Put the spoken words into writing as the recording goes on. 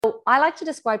So I like to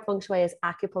describe feng shui as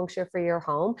acupuncture for your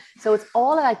home. So it's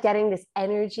all about getting this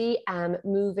energy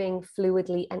moving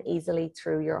fluidly and easily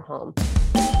through your home.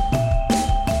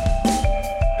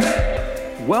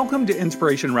 Welcome to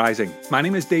Inspiration Rising. My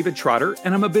name is David Trotter,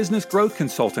 and I'm a business growth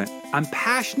consultant. I'm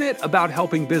passionate about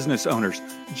helping business owners,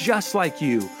 just like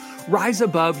you, rise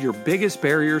above your biggest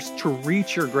barriers to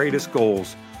reach your greatest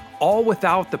goals, all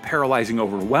without the paralyzing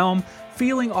overwhelm,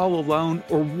 feeling all alone,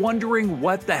 or wondering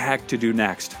what the heck to do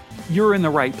next. You're in the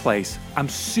right place. I'm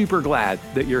super glad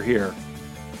that you're here.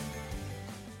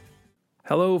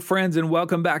 Hello, friends, and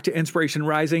welcome back to Inspiration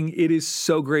Rising. It is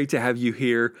so great to have you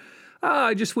here.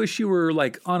 I just wish you were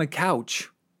like on a couch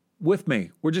with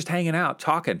me. We're just hanging out,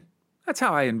 talking. That's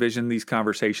how I envision these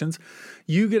conversations.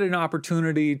 You get an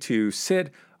opportunity to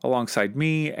sit alongside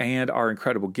me and our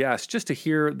incredible guests just to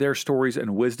hear their stories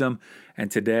and wisdom.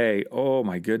 And today, oh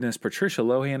my goodness, Patricia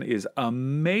Lohan is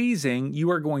amazing.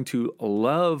 You are going to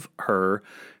love her,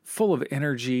 full of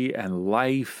energy and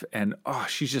life. And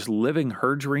she's just living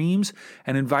her dreams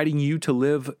and inviting you to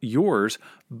live yours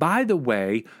by the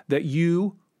way that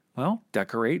you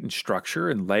decorate and structure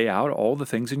and lay out all the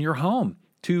things in your home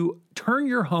to turn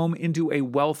your home into a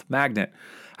wealth magnet.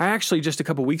 I actually, just a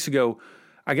couple weeks ago,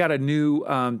 I got a new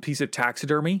piece of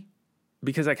taxidermy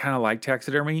because I kind of like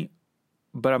taxidermy.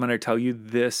 But I'm going to tell you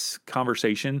this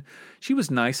conversation. She was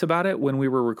nice about it when we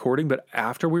were recording, but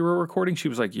after we were recording, she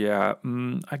was like,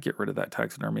 I'd get rid of that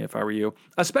taxidermy if I were you.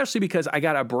 Especially because I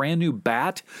got a brand new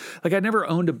bat. Like I'd never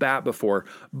owned a bat before,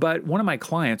 but one of my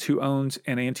clients who owns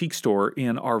an antique store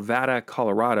in Arvada,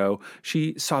 Colorado,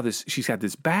 she saw this, she's got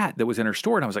this bat that was in her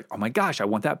store. And I was like, oh my gosh, I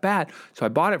want that bat. So I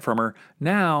bought it from her.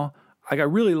 Now, I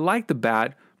really like the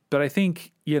bat, but I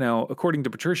think, according to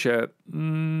Patricia,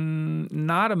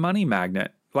 not a money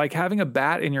magnet. Like having a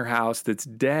bat in your house that's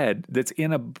dead, that's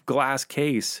in a glass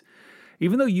case,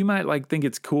 even though you might think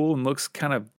it's cool and looks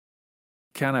kind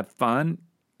of fun,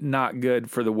 not good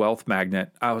for the wealth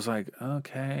magnet. I was like,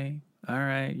 okay, all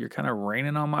right, you're kind of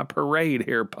raining on my parade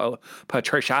here,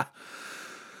 Patricia.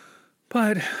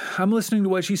 But I'm listening to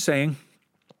what she's saying.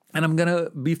 And I'm going to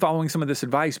be following some of this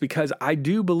advice because I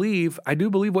do believe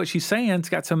what she's saying. It's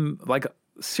got some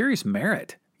serious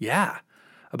merit. Yeah.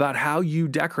 About how you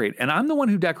decorate. And I'm the one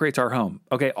who decorates our home.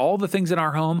 Okay. All the things in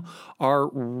our home are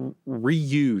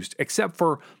reused except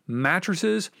for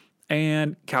mattresses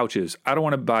and couches. I don't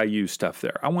want to buy used stuff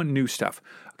there. I want new stuff.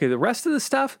 Okay. The rest of the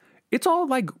stuff, it's all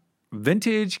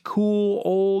vintage, cool,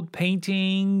 old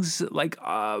paintings,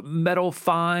 metal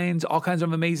finds, all kinds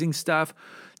of amazing stuff.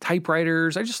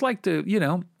 Typewriters. I just like to,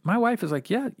 my wife is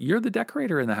like, yeah, you're the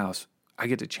decorator in the house. I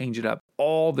get to change it up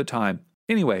all the time.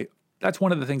 Anyway, that's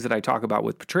one of the things that I talk about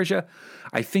with Patricia.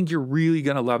 I think you're really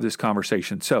going to love this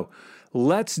conversation. So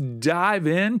let's dive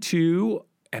into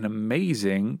an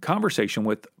amazing conversation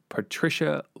with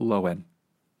Patricia Lohan.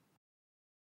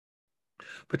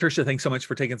 Patricia, thanks so much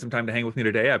for taking some time to hang with me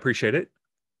today. I appreciate it.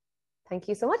 Thank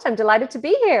you so much. I'm delighted to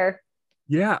be here.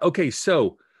 Yeah. Okay.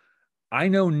 So I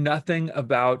know nothing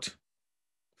about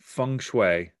feng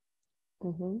shui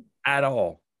at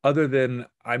all, other than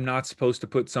I'm not supposed to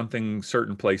put something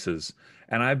certain places.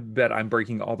 And I bet I'm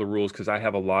breaking all the rules because I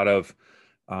have a lot of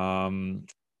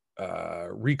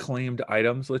reclaimed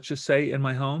items, let's just say, in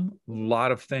my home. A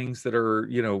lot of things that are,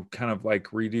 kind of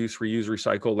like reduce, reuse,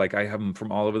 recycle. Like I have them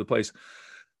from all over the place.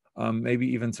 Maybe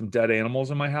even some dead animals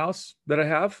in my house that I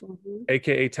have,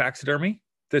 AKA taxidermy.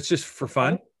 That's just for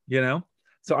fun,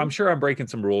 So I'm sure I'm breaking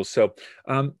some rules. So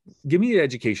give me the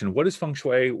education. What is feng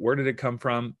shui? Where did it come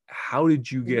from? How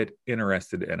did you get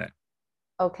interested in it?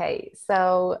 Okay,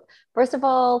 so first of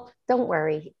all, don't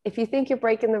worry. If you think you're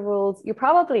breaking the rules, you're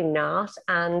probably not.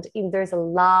 And there's a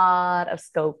lot of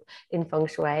scope in feng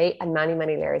shui and many,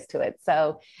 many layers to it.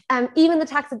 So even the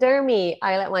taxidermy,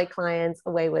 I let my clients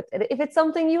away with it. If it's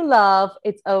something you love,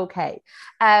 it's okay.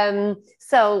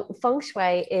 So feng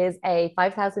shui is a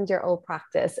 5,000-year-old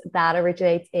practice that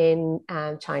originates in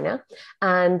China.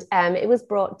 And it was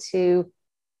brought to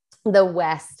the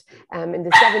West in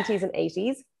the 70s and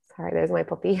 80s. Sorry, there's my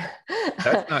puppy.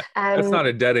 That's not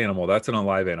a dead animal. That's an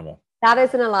alive animal. That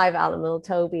is an alive animal.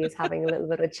 Toby is having a little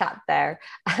bit of chat there.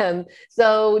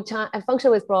 So feng shui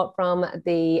was brought from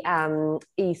the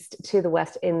east to the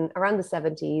west in around the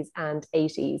 70s and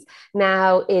 80s.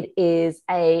 Now it is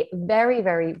a very,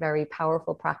 very, very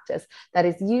powerful practice that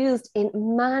is used in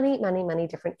many, many, many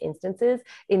different instances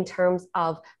in terms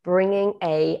of bringing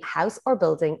a house or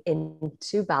building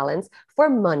into balance for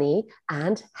money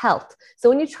and health. So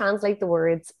when you translate the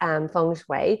words feng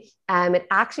shui, It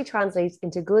actually translates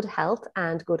into good health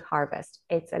and good harvest.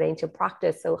 It's an ancient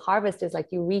practice. So harvest is like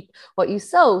you reap what you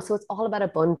sow. So it's all about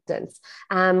abundance.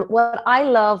 What I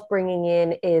love bringing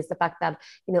in is the fact that,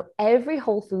 every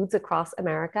Whole Foods across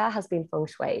America has been feng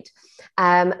shuied.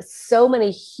 So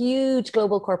many huge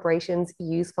global corporations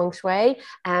use feng shui.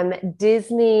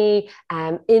 Disney,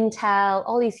 Intel,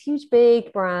 all these huge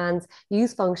big brands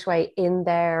use feng shui in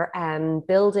their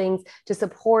buildings to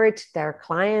support their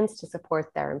clients, to support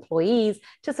their employees,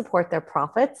 to support their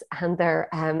profits and their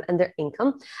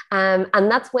income.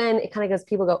 And that's when it kind of goes,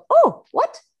 people go, oh,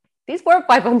 what? These 400 or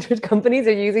 500 companies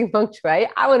are using feng shui.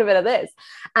 I want a bit of this.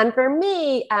 And for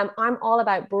me, I'm all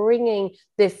about bringing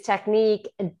this technique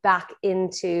back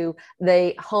into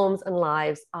the homes and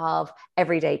lives of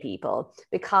everyday people,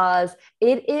 because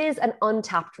it is an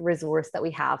untapped resource that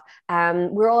we have.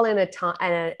 We're all in a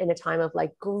time of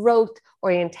like growth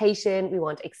orientation. We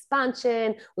want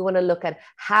expansion. We want to look at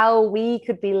how we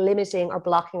could be limiting or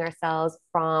blocking ourselves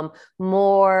from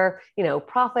more,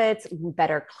 profits,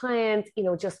 better clients,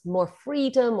 just more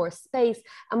freedom, more space,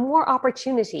 and more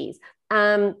opportunities.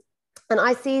 And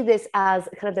I see this as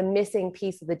kind of the missing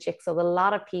piece of the jigsaw that a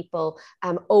lot of people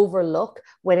overlook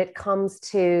when it comes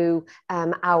to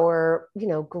our,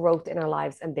 growth in our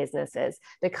lives and businesses,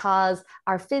 because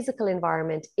our physical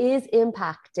environment is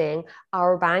impacting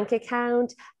our bank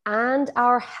account and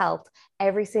our health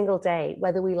every single day,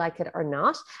 whether we like it or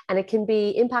not. And it can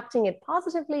be impacting it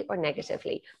positively or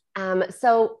negatively.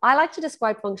 So I like to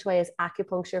describe feng shui as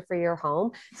acupuncture for your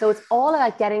home. So it's all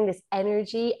about getting this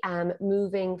energy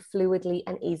moving fluidly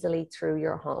and easily through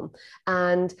your home.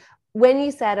 And when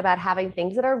you said about having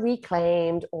things that are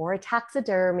reclaimed or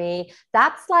taxidermy,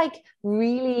 that's like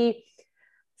really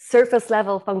surface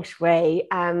level feng shui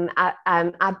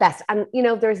at best. And,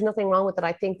 there's nothing wrong with it.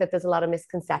 I think that there's a lot of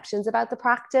misconceptions about the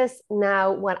practice.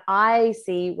 Now, what I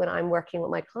see when I'm working with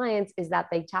my clients is that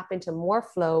they tap into more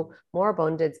flow, more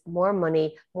abundance, more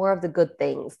money, more of the good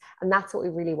things. And that's what we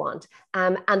really want.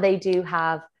 And they do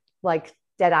have like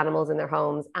dead animals in their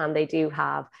homes, and they do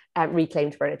have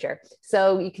reclaimed furniture.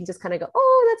 So you can just kind of go,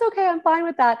 oh, that's okay, I'm fine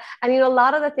with that. And, a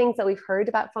lot of the things that we've heard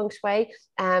about feng shui,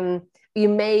 you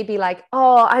may be like,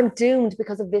 oh, I'm doomed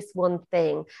because of this one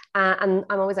thing. And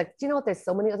I'm always like, do you know what? There's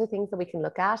so many other things that we can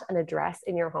look at and address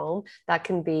in your home that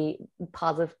can be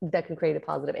positive, that can create a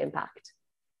positive impact.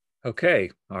 Okay.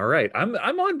 All right. I'm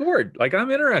on board. Like, I'm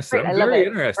interested. Great, I'm very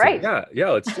interested. Right. Yeah.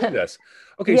 Let's do this.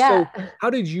 Okay. Yeah. So how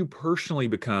did you personally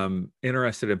become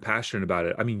interested and passionate about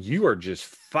it? I mean, you are just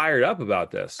fired up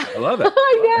about this. I love it.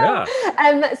 Yeah.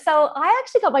 So I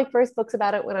actually got my first books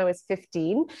about it when I was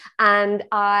 15, and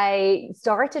I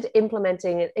started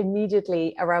implementing it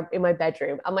immediately around in my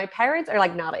bedroom. And my parents are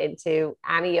like not into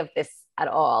any of this at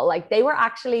all. Like, they were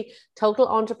actually total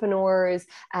entrepreneurs.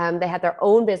 They had their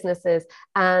own businesses.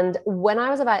 And when I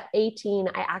was about 18,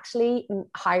 I actually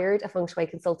hired a feng shui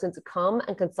consultant to come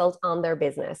and consult on their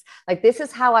business. Like, this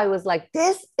is how I was like,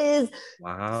 this is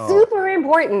super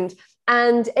important.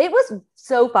 And it was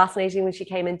so fascinating when she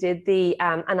came and did the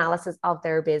analysis of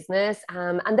their business.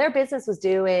 And their business was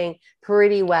doing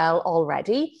pretty well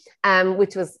already,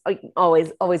 which was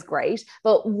always great.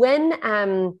 But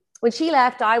when she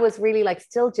left, I was really like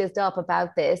still jizzed up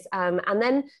about this. And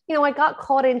then, I got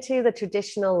caught into the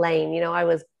traditional lane.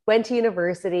 Went to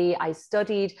university, I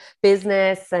studied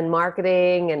business and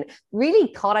marketing, and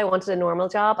really thought I wanted a normal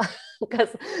job because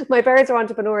my parents were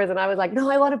entrepreneurs, and I was like, no,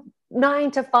 I want a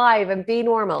 9 to 5 and be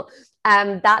normal.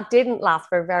 And that didn't last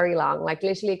for very long, like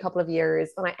literally a couple of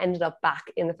years, and I ended up back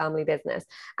in the family business.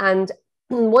 And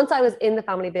once I was in the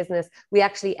family business, we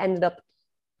actually ended up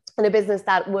in a business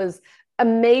that was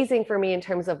amazing for me in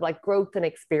terms of like growth and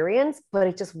experience, but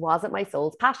it just wasn't my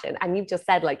soul's passion. And you've just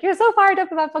said, like, you're so fired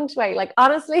up about feng shui. Like,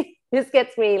 honestly, this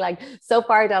gets me like so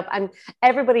fired up. And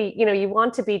everybody, you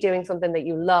want to be doing something that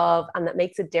you love and that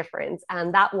makes a difference.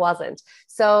 And that wasn't.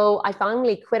 So I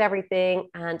finally quit everything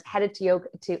and headed to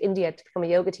India to become a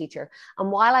yoga teacher.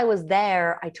 And while I was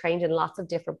there, I trained in lots of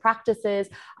different practices.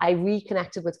 I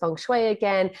reconnected with feng shui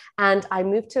again. And I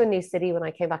moved to a new city when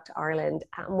I came back to Ireland.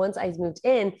 And once I moved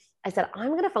in, I said, I'm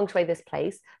going to feng shui this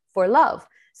place for love.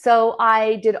 So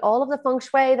I did all of the feng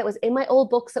shui that was in my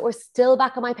old books that were still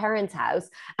back at my parents' house,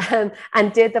 and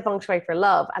did the feng shui for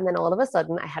love. And then all of a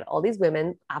sudden I had all these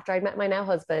women after I'd met my now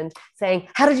husband saying,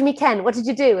 how did you meet Ken? What did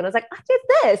you do? And I was like, I did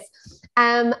this.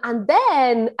 And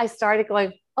then I started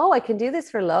going, oh, I can do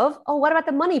this for love. Oh, what about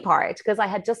the money part? Because I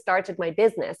had just started my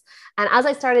business. And as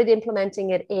I started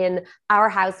implementing it in our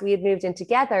house, we had moved in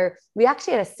together. We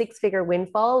actually had a 6-figure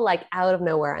windfall, like out of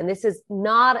nowhere. And this is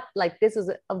not like, this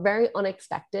was a very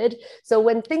unexpected. So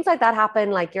when things like that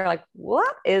happen, like, you're like,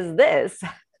 what is this?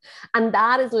 And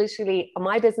that is literally,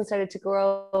 my business started to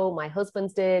grow, my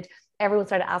husband's did. Everyone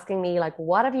started asking me, like,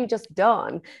 what have you just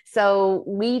done? So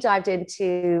we dived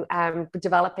into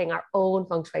developing our own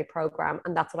feng shui program.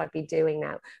 And that's what I've been doing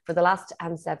now for the last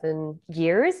 7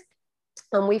 years.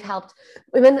 And we've helped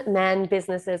women, men,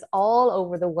 businesses all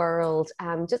over the world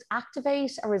just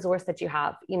activate a resource that you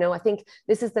have. I think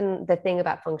this is the thing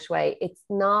about feng shui. It's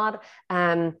not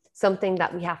something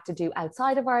that we have to do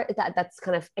outside of that's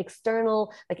kind of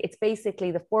external. Like, it's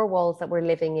basically the four walls that we're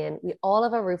living in. We all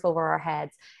have a roof over our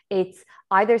heads. It's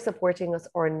either supporting us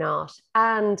or not.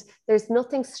 And there's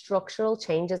nothing structural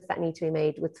changes that need to be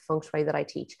made with feng shui that I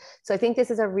teach. So I think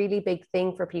this is a really big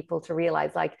thing for people to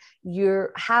realize, like,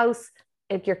 your house,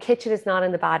 if your kitchen is not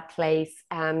in the bad place,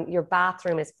 your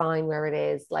bathroom is fine where it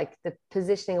is, like the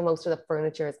positioning of most of the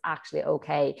furniture is actually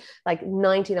okay. Like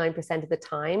 99% of the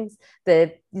times,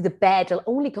 the bed will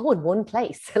only go in one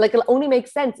place. Like, it'll only make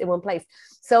sense in one place.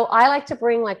 So I like to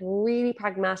bring like really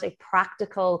pragmatic,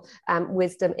 practical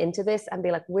wisdom into this and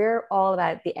be like, we're all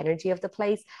about the energy of the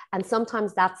place. And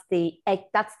sometimes that's the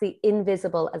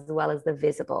invisible as well as the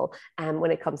visible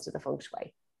when it comes to the feng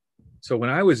shui. So when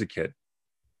I was a kid,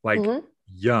 like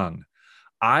young,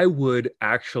 I would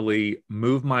actually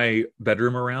move my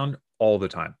bedroom around all the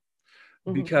time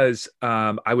because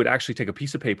I would actually take a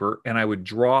piece of paper and I would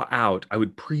I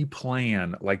would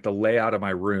pre-plan like the layout of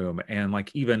my room. And like,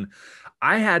 even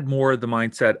I had more the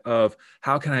mindset of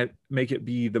how can I make it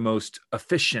be the most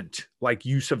efficient, like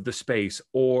use of the space,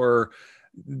 or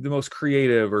the most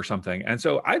creative or something. And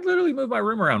so I'd literally move my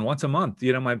room around once a month.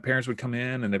 My parents would come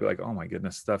in and they'd be like, oh my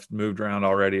goodness, stuff moved around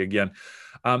already again.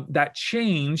 That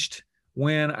changed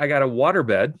when I got a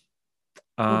waterbed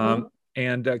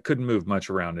and couldn't move much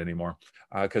around anymore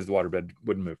because the waterbed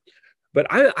wouldn't move. But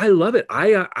I love it.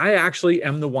 I actually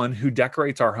am the one who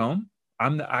decorates our home.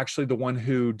 I'm actually the one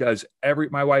who does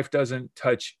my wife doesn't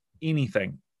touch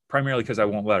anything, primarily because I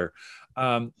won't let her.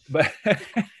 But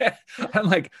I'm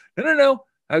like, no.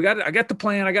 I got the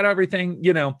plan. I got everything,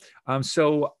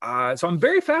 So I'm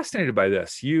very fascinated by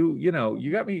this. You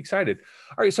got me excited.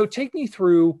 All right. So take me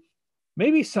through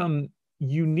maybe some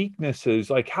uniquenesses,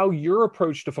 like how your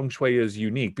approach to feng shui is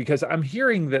unique, because I'm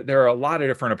hearing that there are a lot of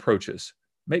different approaches.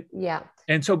 Yeah.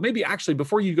 And so maybe actually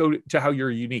before you go to how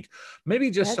you're unique, maybe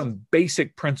just some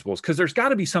basic principles, because there's got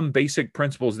to be some basic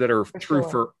principles that are true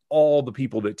for all the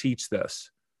people that teach this.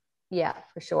 Yeah,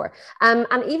 for sure. And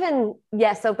even,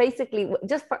 so basically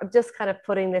just kind of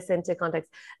putting this into context,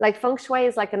 like feng shui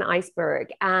is like an iceberg,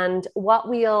 and what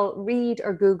we'll read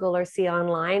or Google or see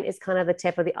online is kind of the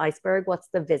tip of the iceberg, what's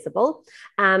the visible,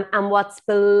 and what's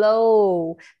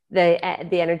below the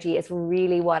energy is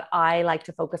really what I like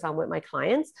to focus on with my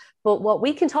clients. But what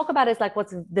we can talk about is like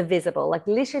what's the visible, like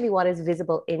literally what is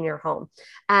visible in your home.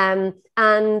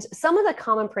 And some of the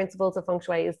common principles of feng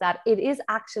shui is that it is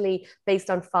actually based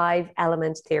on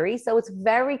 5-element theory. So it's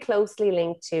very closely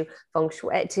linked to feng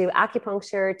shui, to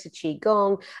acupuncture, to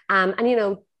qigong, and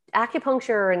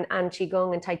acupuncture and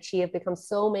qigong and tai chi have become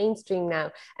so mainstream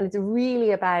now, and it's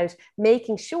really about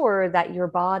making sure that your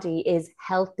body is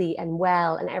healthy and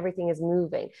well and everything is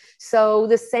moving. So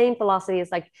the same philosophy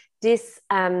is like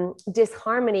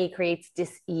disharmony creates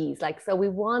dis-ease. Like, so we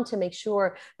want to make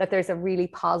sure that there's a really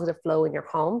positive flow in your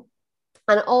home.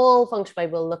 And all feng shui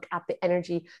will look at the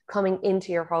energy coming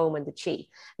into your home and the qi.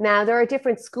 Now, there are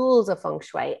different schools of feng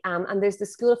shui. And there's the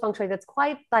school of feng shui that's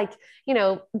quite like,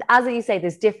 as you say,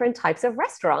 there's different types of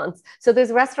restaurants. So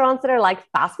there's restaurants that are like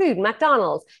fast food,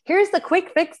 McDonald's. Here's the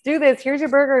quick fix, do this. Here's your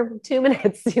burger in 2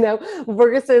 minutes,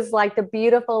 versus like the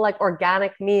beautiful, like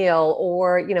organic meal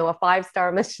or, a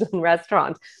 5-star Michelin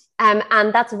restaurant.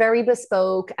 And that's very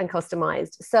bespoke and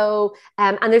customized. So,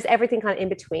 and there's everything kind of in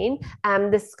between.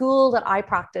 The school that I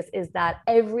practice is that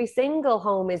every single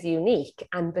home is unique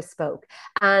and bespoke,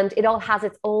 and it all has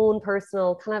its own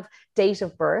personal kind of date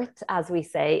of birth, as we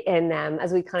say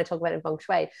as we kind of talk about in feng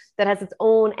shui, that has its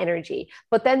own energy.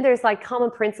 But then there's like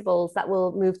common principles that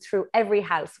will move through every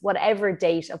house, whatever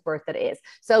date of birth it is.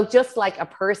 So just like a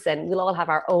person, we'll all have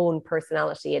our own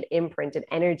personality and imprint and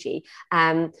energy.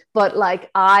 But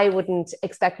like, I wouldn't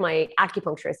expect my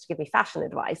acupuncturist to give me fashion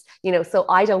advice, so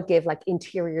I don't give like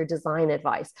interior design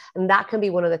advice. And that can be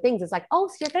one of the things. It's like, oh,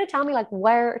 so you're going to tell me like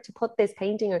where to put this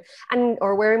painting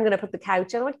or where I'm going to put the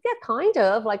couch. And I'm like, yeah, kind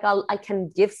of like I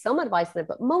can give some advice on it,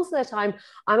 but most of the time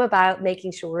I'm about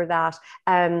making sure that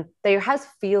that your house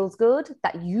feels good,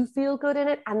 that you feel good in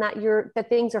it, and that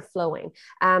things are flowing.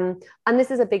 And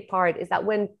this is a big part, is that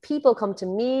when people come to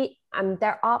me and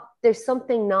there's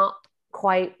something not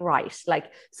quite right.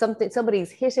 Like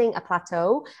somebody's hitting a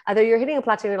plateau. Either you're hitting a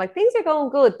plateau and you're like, things are going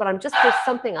good, but there's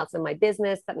something else in my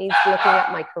business that needs looking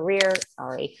at, my career,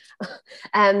 sorry,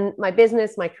 my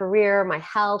business, my career, my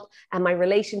health, and my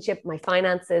relationship, my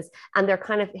finances, and they're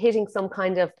kind of hitting some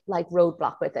kind of like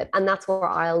roadblock with it. And that's where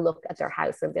I'll look at their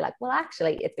house and be like, well,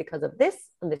 actually, it's because of this,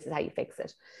 and this is how you fix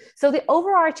it. So the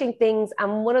overarching things,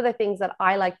 and one of the things that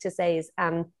I like to say is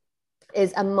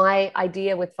my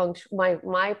idea with function,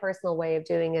 my personal way of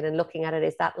doing it and looking at it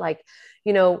is that, like,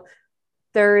 you know,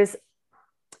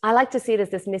 I like to see it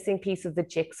as this missing piece of the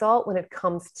jigsaw when it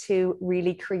comes to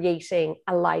really creating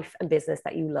a life and business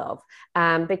that you love.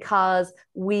 Because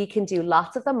we can do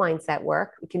lots of the mindset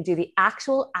work. We can do the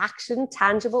actual action,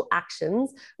 tangible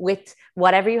actions with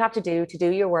whatever you have to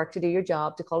do your work, to do your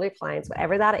job, to call your clients,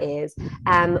 whatever that is.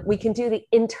 We can do the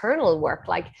internal work,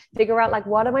 like figure out, like,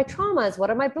 what are my traumas? What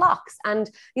are my blocks? And,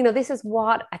 you know, this is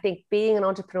what I think being an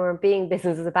entrepreneur and being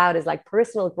business is about, is like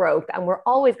personal growth. And we're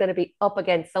always going to be up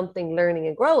against something, learning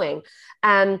and growing.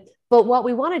 But what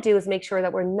we want to do is make sure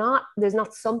that there's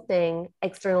not something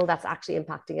external that's actually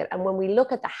impacting it. And when we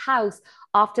look at the house,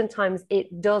 oftentimes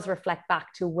it does reflect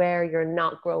back to where you're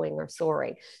not growing or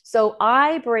soaring. So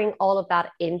I bring all of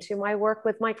that into my work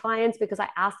with my clients, because I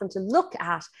ask them to look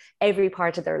at every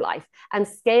part of their life and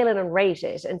scale it and rate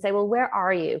it and say, well, where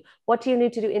are you? What do you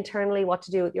need to do internally? What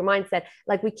to do with your mindset?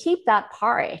 Like, we keep that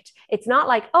part. It's not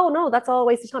like, oh no, that's all a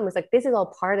waste of time. It's like, this is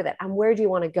all part of it. And where do you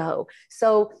want to go?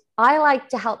 So I like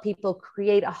to help people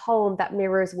create a home that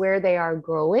mirrors where they are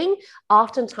growing.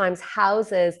 Oftentimes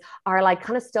houses are like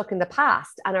kind of stuck in the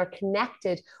past and are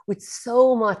connected with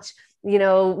so much, you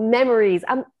know, memories.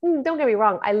 Don't get me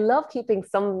wrong, I love keeping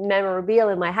some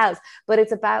memorabilia in my house, but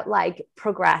it's about like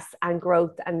progress and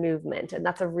growth and movement. And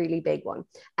that's a really big one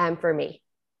for me.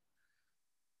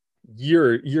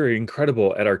 You're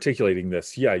incredible at articulating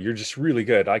this. Yeah, you're just really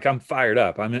good. Like, I'm fired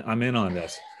up. I'm in on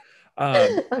this.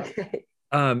 Okay.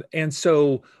 And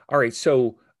so, all right,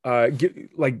 so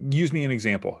use me an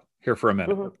example here for a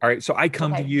minute. Mhm. All right, so I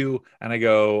come to Okay. you and I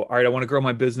go, all right, I want to grow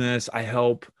my business. I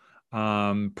help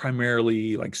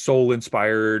primarily like soul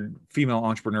inspired female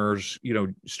entrepreneurs, you know,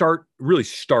 start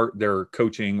their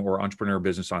coaching or entrepreneur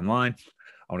business online.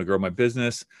 I want to grow my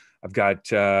business. I've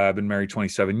been married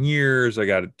 27 years. I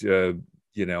got,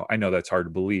 you know, I know that's hard to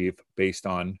believe based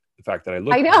on the fact that I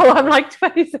look. I know, I'm like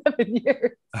 27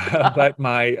 years. But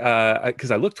because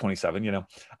I look 27, you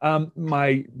know,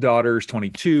 my daughter's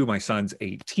 22, my son's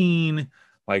 18.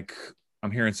 Like, I'm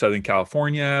here in Southern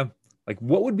California. Like,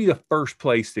 what would be the first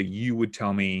place that you would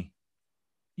tell me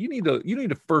you need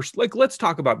to first, like, let's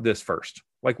talk about this first.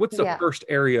 Like, what's the Yeah. first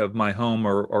area of my home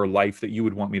or life that you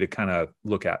would want me to kind of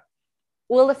look at?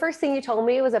 Well, the first thing you told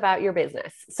me was about your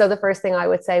business. So the first thing I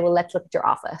would say, well, let's look at your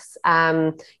office.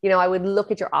 You know, I would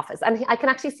look at your office, and I can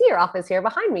actually see your office here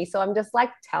behind me. So I'm just like,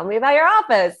 tell me about your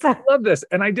office. Love this.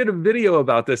 And I did a video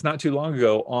about this not too long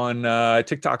ago on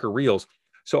TikTok or Reels.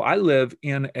 So I live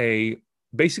in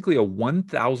basically a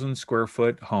 1,000 square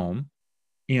foot home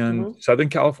in Mhm. Southern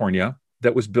California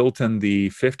that was built in the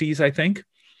 50s, I think.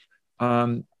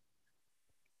 Um,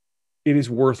 it is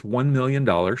worth $1 million.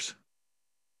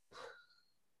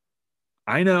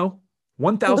 I know,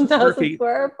 1,000 square 1,000 feet.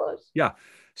 square foot. Yeah.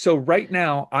 So right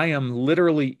now I am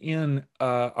literally in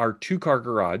our 2-car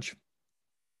garage.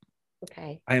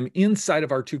 Okay. I am inside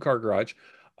of our 2-car garage.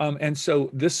 And so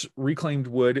this reclaimed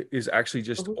wood is actually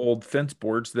just Mhm. old fence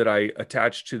boards that I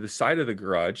attached to the side of the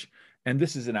garage. And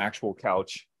this is an actual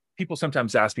couch. People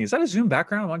sometimes ask me, is that a Zoom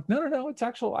background? I'm like, no, it's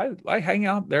actual. I hang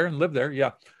out there and live there.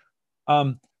 Yeah.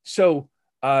 So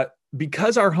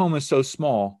because our home is so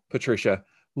small, Patricia,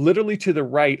 literally to the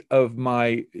right of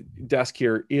my desk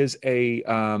here is a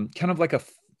kind of like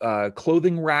a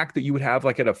clothing rack that you would have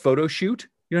like at a photo shoot.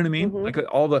 You know what I mean? Like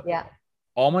Mhm. Yeah.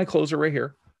 all my clothes are right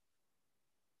here.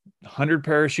 100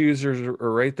 pair of shoes are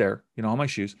right there. You know, all my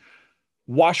shoes.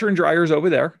 Washer and dryer is over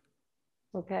there.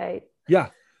 Okay. Yeah.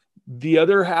 The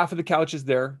other half of the couch is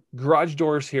there. Garage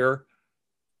doors here.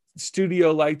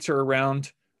 Studio lights are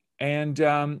around. And,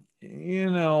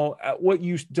 you know, what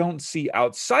you don't see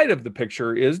outside of the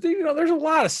picture is, you know, there's a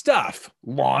lot of stuff,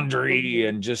 laundry Mhm.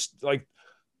 and just like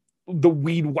the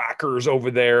weed whackers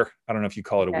over there. I don't know if you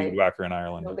call it a weed Okay. whacker in I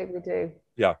Ireland. don't think we do.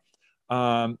 Yeah.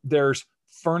 There's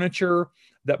furniture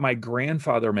that my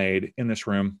grandfather made in this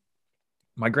room.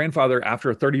 My grandfather,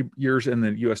 after 30 years in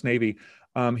the U.S. Navy,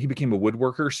 he became a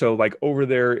woodworker. So like over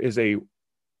there is a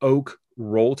oak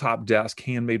roll top desk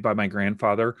handmade by my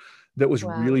grandfather that was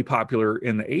really Wow. popular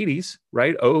in the 80s,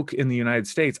 right? Oak in the United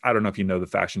States. I don't know if you know the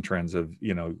fashion trends of,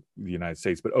 you know, the United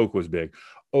States, but oak was big.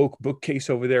 Oak bookcase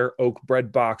over there, oak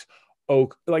bread box,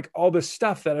 oak, like all this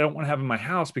stuff that I don't want to have in my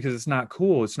house because it's not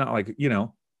cool. It's not like,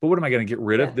 but what am I going to get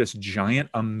rid of? Yeah. This giant,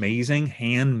 amazing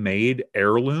handmade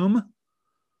heirloom?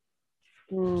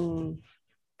 Mm,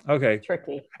 Okay.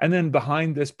 tricky. And then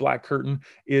behind this black curtain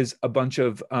is a bunch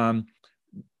of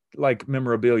like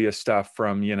memorabilia stuff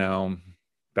from,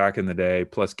 back in the day,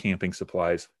 plus camping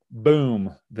supplies.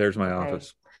 Boom. There's my Okay.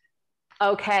 office.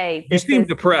 Okay. You This seem is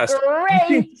depressed.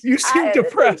 great. You seem This is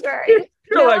depressed. great.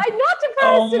 You're No, like, I'm not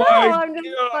oh depressed at all. my I'm just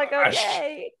like, gosh.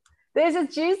 okay. This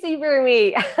is juicy for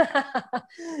me.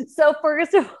 So,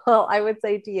 first of all, I would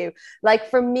say to you, like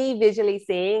for me, visually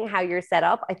seeing how you're set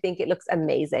up, I think it looks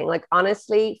amazing. Like,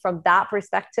 honestly, from that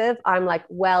perspective, I'm like,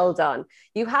 well done.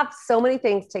 You have so many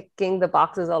things ticking the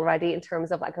boxes already in terms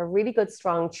of like a really good,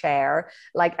 strong chair,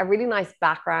 like a really nice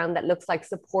background that looks like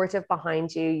supportive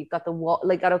behind you. You've got the wall,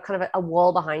 like got a kind of a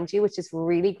wall behind you, which is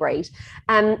really great.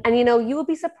 And you will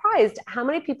be surprised how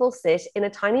many people sit in a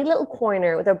tiny little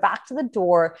corner with their back to the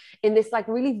door in this like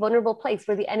really vulnerable place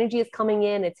where the energy is coming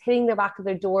in, it's hitting the back of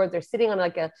their door, they're sitting on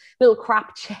like a little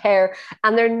crap chair,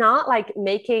 and they're not like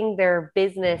making their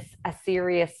business a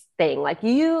serious thing. Like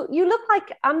you look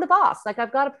like I'm the boss. Like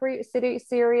I've got a pretty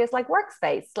serious like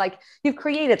workspace. Like you've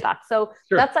created that. So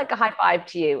Sure. that's like a high five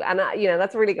to you. And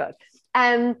that's really good.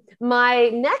 My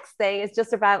next thing is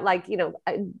just about like,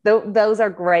 those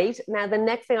are great. Now, the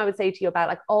next thing I would say to you about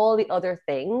like all the other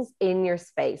things in your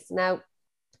space. Now,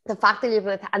 the fact that you live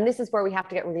with, and this is where we have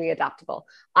to get really adaptable.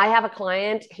 I have a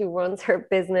client who runs her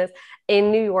business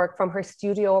in New York from her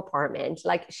studio apartment.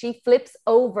 Like she flips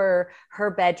over her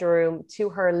bedroom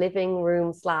to her living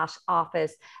room slash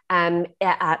office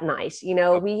at night. We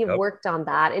have Yep. worked on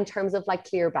that in terms of like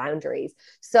clear boundaries.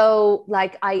 So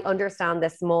like I understand the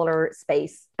smaller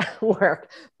space work.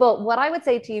 But what I would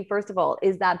say to you, first of all,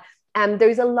 is that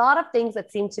there's a lot of things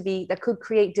that seem to be that could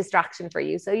create distraction for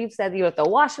you. So you've said you have the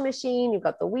washing machine, you've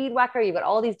got the weed whacker, you've got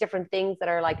all these different things that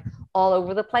are like all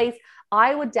over the place.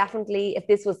 I would definitely, if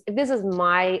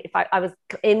I was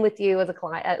in with you as a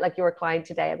client, like your client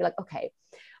today, I'd be like, okay,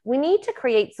 we need to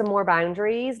create some more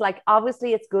boundaries. Like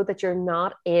obviously it's good that you're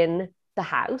not in the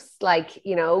house, like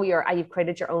you've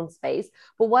created your own space,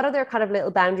 but what other kind of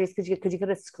little boundaries could you put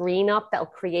a screen up that'll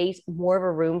create more of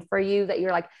a room for you that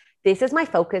you're like, this is my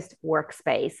focused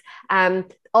workspace.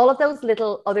 All of those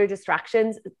little other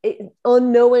distractions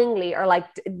unknowingly are like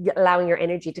allowing your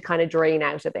energy to kind of drain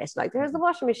out a bit. Like there's the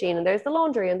washing machine and there's the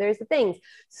laundry and there's the things.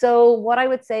 So what I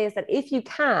would say is that if you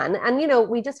can, and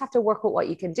we just have to work with what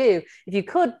you can do. If you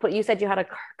could put, you said you had a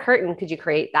curtain, could you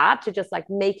create that to just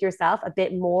like make yourself a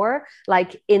bit more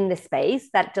like in the space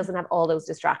that doesn't have all those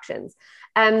distractions?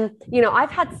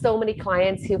 I've had so many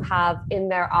clients who have in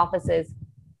their offices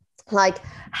like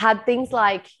had things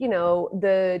like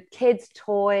the kids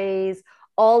toys,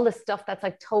 all the stuff that's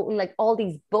like totally like all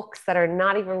these books that are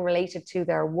not even related to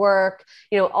their work,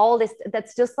 all this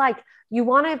that's just like you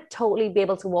want to totally be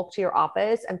able to walk to your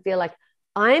office and feel like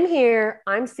I'm here,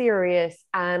 I'm serious,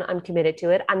 and I'm committed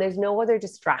to it. And there's no other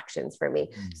distractions for me.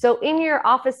 So in your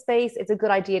office space, it's a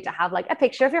good idea to have like a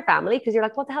picture of your family because you're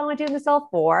like, what the hell am I doing this all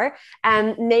for?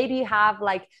 And maybe you have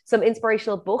like some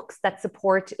inspirational books that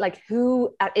support like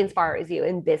who inspires you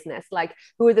in business, like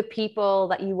who are the people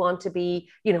that you want to be,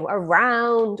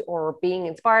 around or being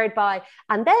inspired by.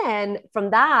 And then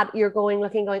from that, you're going,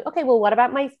 okay, well, what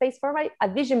about my space for a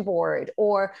vision board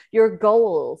or your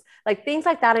goals? Like things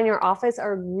like that in your office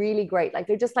are really great. Like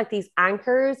they're just like these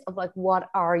anchors of like, what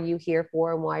are you here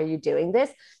for and why are you doing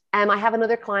this? I have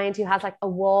another client who has like a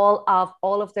wall of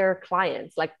all of their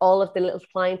clients, like all of the little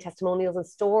client testimonials and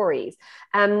stories.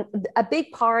 A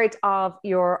big part of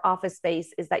your office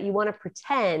space is that you want to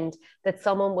pretend that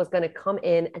someone was going to come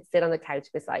in and sit on the couch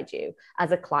beside you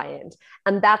as a client.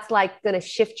 And that's like going to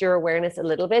shift your awareness a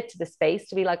little bit to the space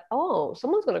to be like, oh,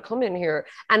 someone's going to come in here.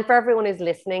 And for everyone who's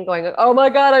listening, going, oh my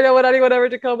God, I don't want anyone ever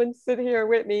to come and sit here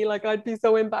with me. Like I'd be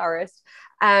so embarrassed.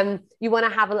 You want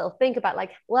to have a little think about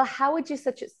like, well, how would you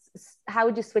switch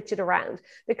it around?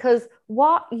 Because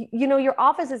your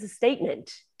office is a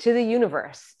statement to the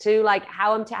universe, to like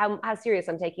how serious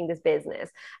I'm taking this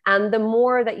business. And the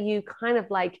more that you kind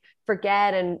of like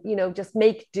forget and, just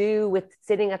make do with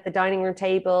sitting at the dining room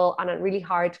table on a really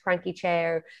hard, cranky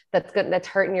chair that's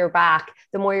hurting your back,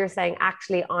 the more you're saying,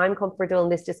 actually, I'm comfortable in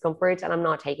this discomfort and I'm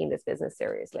not taking this business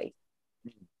seriously.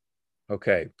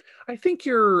 Okay. I think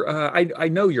I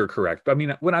know you're correct. But I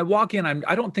mean, when I walk in,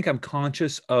 I don't think I'm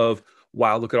conscious of,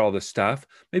 wow, look at all this stuff.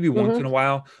 Maybe once in a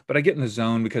while, but I get in the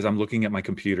zone because I'm looking at my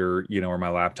computer, or my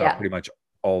laptop Yeah. pretty much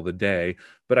all the day.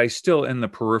 But I still, in the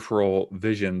peripheral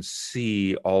vision,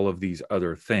 see all of these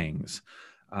other things.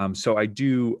 So I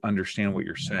do understand what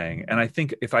you're saying. And I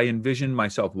think if I envision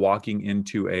myself walking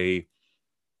into a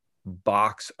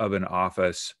box of an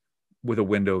office with a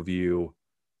window view,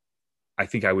 I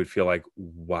think I would feel like,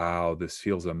 wow, this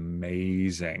feels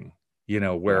amazing.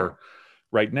 Where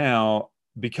right now,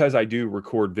 because I do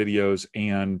record videos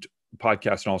and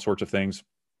podcasts and all sorts of things,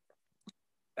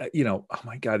 oh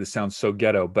my God, this sounds so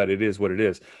ghetto, but it is what it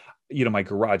is. My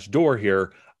garage door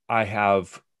here, I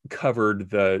have covered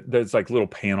there's like little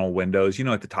panel windows,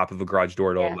 at the top of a garage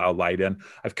door to allow light in.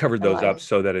 I've covered those up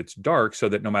so that it's dark, so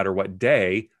that no matter what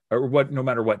day no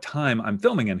matter what time I'm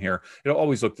filming in here, it'll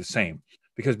always look the same.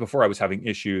 Because before I was having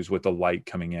issues with the light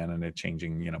coming in and it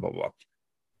changing, blah, blah, blah.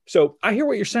 So I hear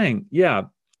what you're saying. Yeah.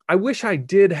 I wish I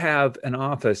did have an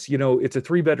office. It's a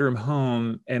 3-bedroom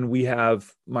home and we have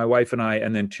my wife and I,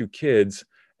 and then 2 kids.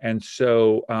 And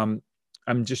so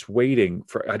I'm just waiting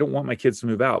I don't want my kids to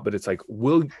move out, but it's like,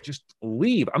 we'll just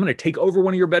leave. I'm going to take over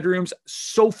one of your bedrooms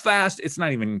so fast. It's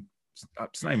not even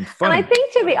funny. And I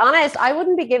think, to be honest, I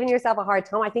wouldn't be giving yourself a hard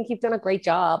time. I think you've done a great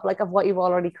job, like, of what you've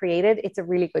already created. It's a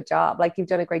really good job. Like, you've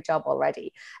done a great job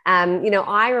already.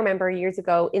 I remember years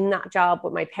ago in that job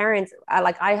with my parents,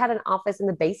 I had an office in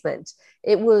the basement.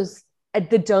 It was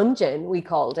the dungeon, we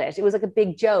called it. It was like a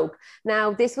big joke.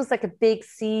 Now, this was like a big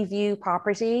sea view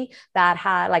property that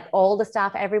had like all the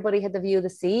staff, everybody had the view of the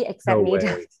sea except me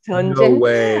down the dungeon. No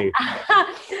way.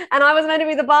 And I was meant to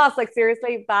be the boss. Like,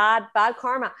 seriously, bad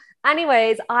karma.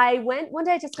 Anyways, I went one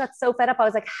day, I just got so fed up. I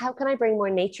was like, how can I bring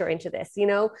more nature into this?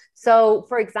 So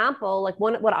for example, like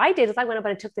what I did is I went up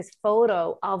and I took this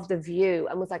photo of the view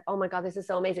and was like, oh my God, this is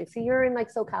so amazing. So you're in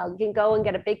like SoCal, you can go and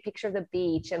get a big picture of the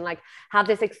beach and like have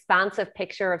this expansive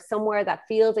picture of somewhere that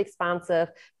feels expansive,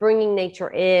 bringing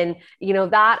nature in,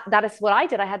 that is what I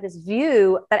did. I had this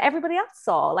view that everybody else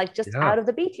saw, like just out of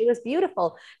the beach. It was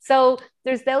beautiful. So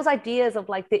there's those ideas of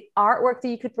like the artwork that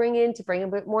you could bring in to bring a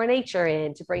bit more nature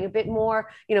in, to bring a bit more,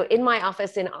 in my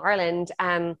office in Ireland,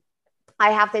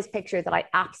 I have this picture that I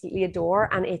absolutely adore,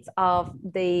 and it's of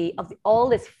all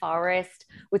this forest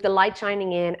with the light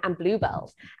shining in and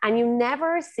bluebells. And you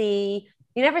never see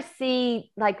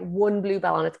like one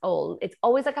bluebell on its own. It's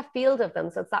always like a field of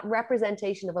them. So it's that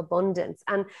representation of abundance.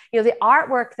 And, the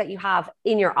artwork that you have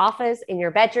in your office, in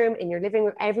your bedroom, in your living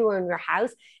room, everywhere in your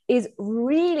house is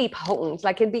really potent.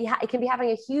 Like it can be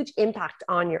having a huge impact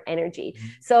on your energy.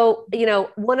 So,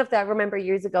 I remember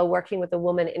years ago working with a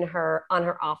woman on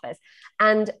her office,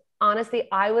 and honestly,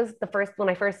 when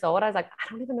I first saw it, I was like, I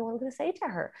don't even know what I'm going to say to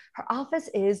her. Her office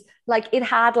is like, it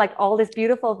had like all this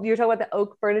beautiful, you're talking about the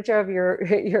oak furniture of your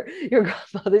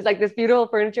grandfather's, like this beautiful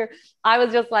furniture. I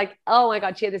was just like, oh my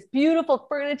God, she had this beautiful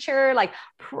furniture, like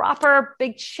proper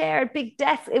big chair, big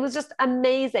desk. It was just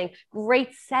amazing.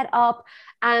 Great setup.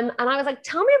 And I was like,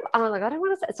 tell me, I was like, I don't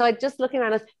want to say. So I just looking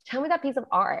around us, tell me that piece of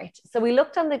art. So we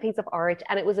looked on the piece of art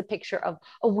and it was a picture of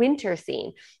a winter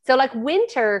scene. So like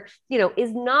winter,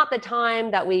 is not the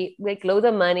time that we make loads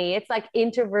of money. It's like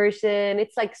introversion.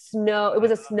 It's like snow. It was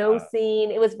a snow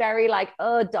scene. It was very like,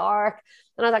 dark.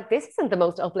 And I was like, this isn't the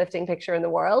most uplifting picture in the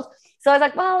world. So I was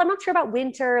like, well, I'm not sure about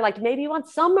winter. Like maybe you want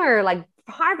summer, like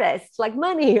harvest, like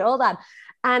money, all that.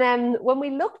 And when we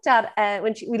looked at, I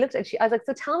was like,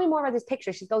 so tell me more about this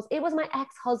picture. She goes, it was my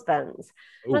ex-husband's.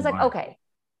 And I was like, okay,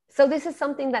 so this is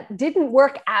something that didn't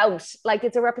work out. Like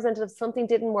it's a representative of something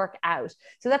didn't work out.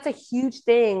 So that's a huge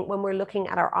thing when we're looking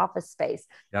at our office space.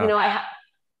 Yeah.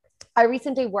 I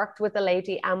recently worked with a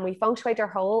lady and we feng shuied her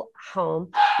whole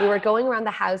home. We were going around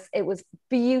the house. It was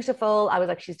beautiful. I was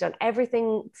like, she's done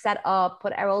everything set up,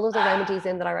 put all those remedies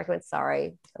in that I recommend.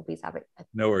 Sorry. So please have it.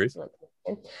 No worries.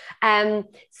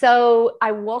 So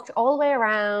I walked all the way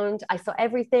around. I saw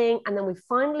everything. And then we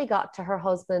finally got to her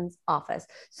husband's office.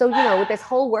 So, with this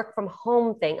whole work from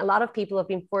home thing, a lot of people have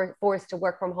been forced to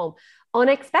work from home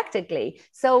unexpectedly.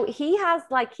 So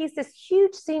he's this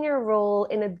huge senior role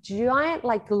in a giant,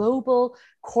 like global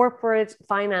corporate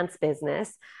finance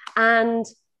business. And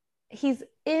he's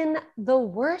in the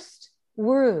worst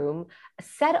room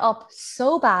set up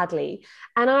so badly.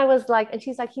 And I was like, and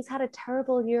she's like, he's had a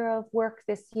terrible year of work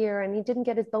this year and he didn't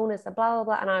get his bonus and blah, blah,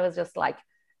 blah. And I was just like,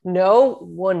 no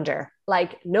wonder.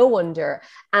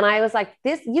 And I was like,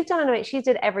 you've done it. She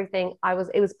did everything.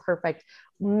 It was perfect.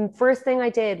 First thing I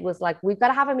did was like, we've got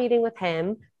to have a meeting with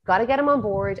him, got to get him on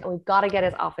board, and we've got to get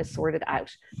his office sorted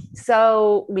out.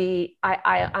 So I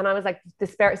was like,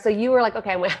 despair. So you were like,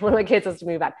 okay, one of my kids has to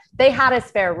move out. They had a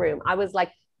spare room. I was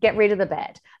like, get rid of the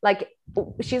bed. Like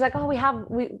she's like, oh,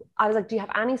 I was like, do you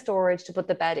have any storage to put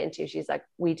the bed into? She's like,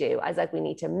 we do. I was like, we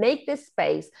need to make this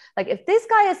space. Like if this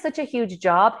guy has such a huge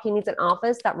job, he needs an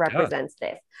office that Yeah. represents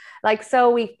this. Like, so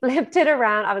we flipped it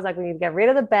around. I was like, we need to get rid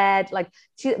of the bed. Like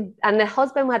and the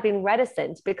husband had been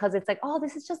reticent because it's like, oh,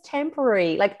 this is just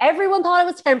temporary. Like everyone thought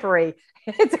it was temporary.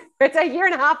 It's a year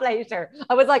and a half later.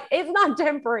 I was like, it's not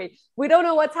temporary. We don't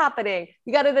know what's happening.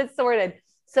 We got it sorted.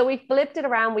 So we flipped it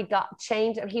around. We got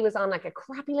changed. He was on like a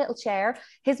crappy little chair.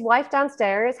 His wife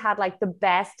downstairs had like the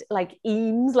best, like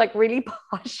Eames, like really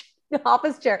posh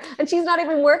office chair. And she's not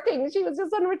even working. She was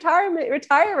just on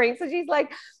retiring. So she's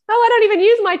like, oh, I don't even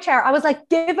use my chair. I was like,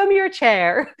 give him your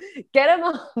chair, get him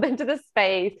up into the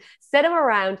space, sit him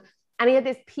around. And he had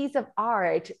this piece of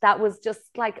art that was just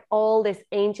like all this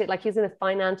ancient, like he's in a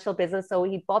financial business. So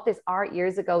he bought this art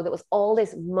years ago that was all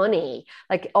this money,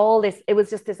 like all this, it was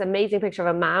just this amazing picture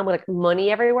of a man with like money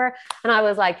everywhere. And I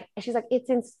was like, she's like, it's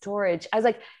in storage. I was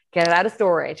like, get it out of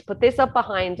storage, put this up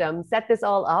behind him, set this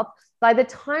all up. By the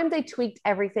time they tweaked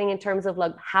everything in terms of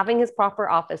like having his proper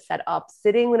office set up,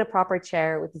 sitting in a proper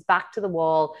chair with his back to the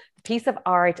wall, piece of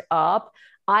art up,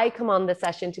 I come on the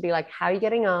session to be like, how are you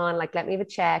getting on? Like, let me have a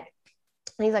check.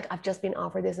 And he's like, I've just been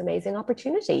offered this amazing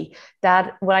opportunity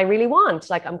that what I really want.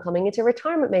 Like I'm coming into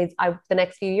retirement age. The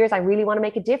next few years, I really want to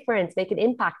make a difference, make an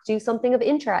impact, do something of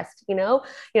interest.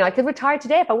 I could retire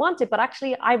today if I wanted, but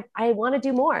actually I want to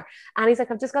do more. And he's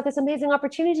like, I've just got this amazing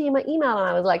opportunity in my email. And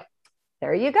I was like,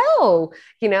 there you go.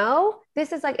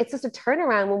 This is like, it's just a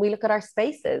turnaround when we look at our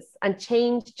spaces and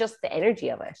change just the energy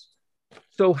of it.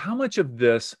 So how much of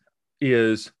this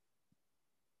is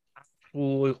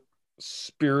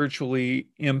spiritually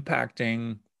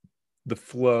impacting the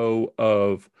flow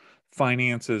of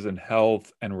finances and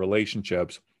health and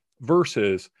relationships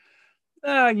versus,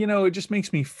 it just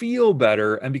makes me feel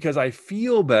better. And because I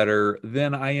feel better,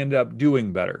 then I end up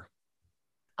doing better?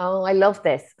 Oh, I love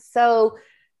this. So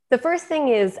the first thing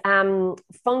is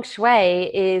feng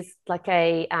shui is like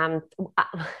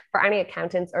for any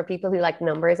accountants or people who like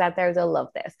numbers out there, they'll love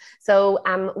this. So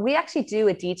we actually do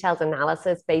a detailed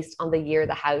analysis based on the year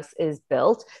the house is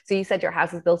built. So you said your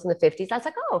house is built in the 50s. I was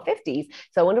like, oh, 50s.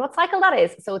 So I wonder what cycle that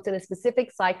is. So it's in a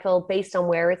specific cycle based on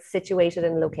where it's situated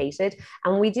and located.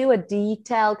 And we do a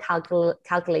detailed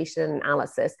calculation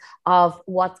analysis of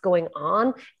what's going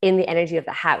on in the energy of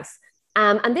the house.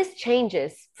 And this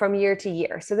changes from year to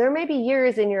year. So there may be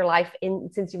years in your life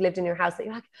since you've lived in your house that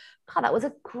you're like, God, that was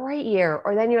a great year.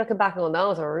 Or then you're looking back and going, that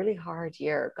was a really hard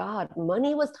year. God,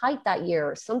 money was tight that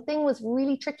year. Something was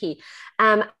really tricky.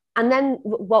 And then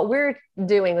what we're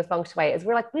doing with feng shui is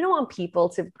we're like, we don't want people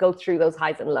to go through those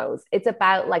highs and lows. It's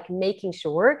about like making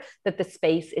sure that the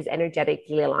space is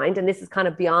energetically aligned. And this is kind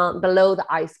of below the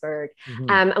iceberg. Mm-hmm.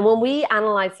 And when we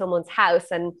analyze someone's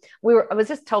house, and I was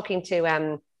just talking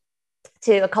to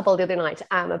a couple the other night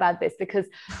about this, because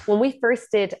when we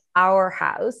first did our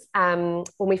house, when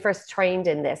we first trained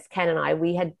in this, Ken and I,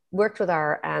 we had worked with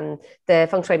our the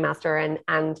feng shui master,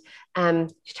 and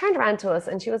she turned around to us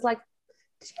and she was like,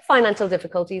 did you have financial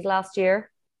difficulties last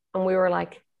year? And we were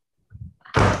like,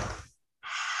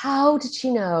 how did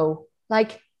she know?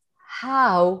 Like,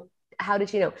 how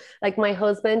did she know? Like my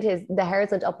husband, the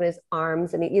hairs went up in his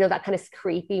arms, and that kind of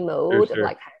creepy mode Sure. of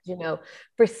like, how did you know?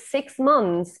 For 6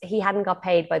 months, he hadn't got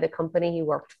paid by the company he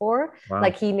worked for. Wow.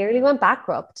 Like he nearly went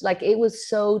bankrupt. Like it was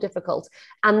so difficult.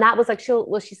 And that was like,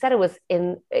 she said it was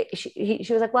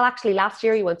she was like, well, actually last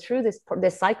year you went through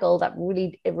this cycle that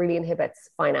really inhibits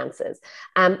finances.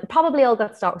 Probably all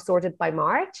got sorted by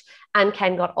March, and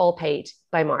Ken got all paid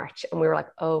by March. And we were like,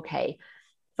 okay.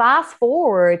 Fast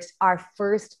forward, our very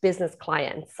first business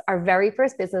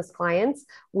clients,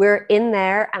 we're in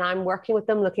there and I'm working with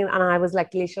them and I was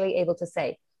like literally able to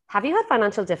say, have you had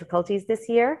financial difficulties this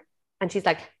year? And she's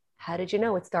like, how did you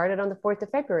know? It started on the 4th of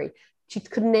February. She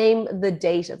could name the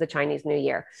date of the Chinese New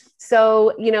Year.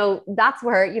 So, that's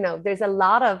where, there's a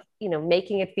lot of,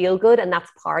 making it feel good. And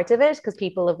that's part of it, because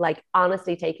people have like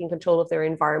honestly taken control of their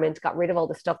environment, got rid of all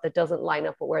the stuff that doesn't line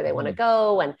up with where they want to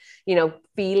go, and,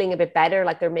 feeling a bit better,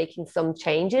 like they're making some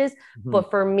changes. Mm-hmm.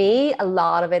 But for me, a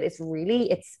lot of it is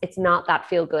really, it's not that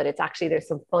feel good. It's actually, there's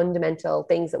some fundamental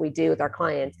things that we do with our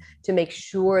clients to make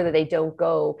sure that they don't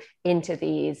go into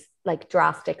these like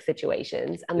drastic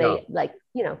situations, and they like,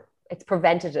 it's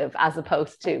preventative as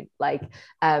opposed to like,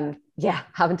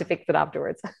 having to fix it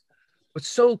afterwards. What's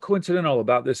so coincidental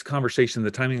about this conversation, the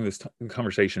timing of this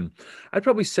conversation, I'd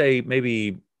probably say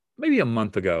maybe a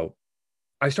month ago,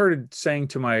 I started saying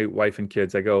to my wife and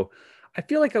kids, I go, I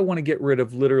feel like I want to get rid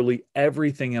of literally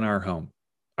everything in our home.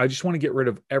 I just want to get rid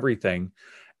of everything.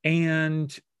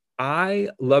 And I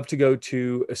love to go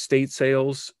to estate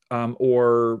sales,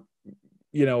 or,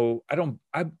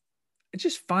 I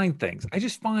just find things. I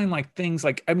just find like things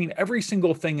like, I mean, every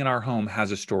single thing in our home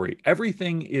has a story.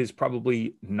 Everything is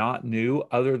probably not new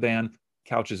other than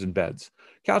couches and beds.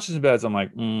 Couches and beds, I'm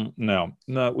like, no,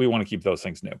 no, we want to keep those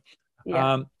things new.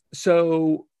 Yeah.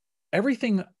 So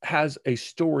everything has a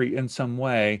story in some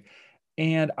way.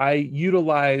 And I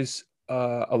utilize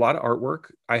a lot of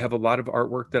artwork. I have a lot of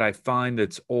artwork that I find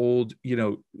that's old,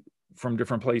 from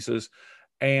different places.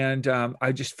 And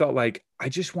I just felt like I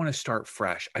just want to start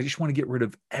fresh. I just want to get rid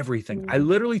of everything. I Mm.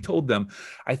 literally told them,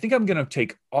 I think I'm going to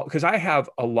take all, because I have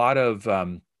a lot of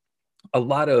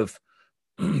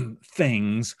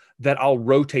things that I'll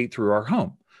rotate through our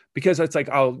home, because it's like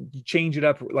I'll change it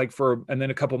up like and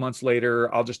then a couple months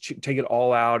later I'll just take it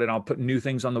all out and I'll put new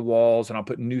things on the walls and I'll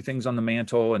put new things on the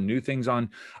mantle and new things on.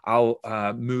 I'll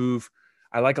move.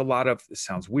 I like a lot of, this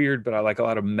sounds weird, but I like a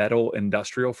lot of metal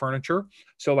industrial furniture.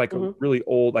 So like Mhm. really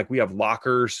old, like we have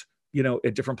lockers,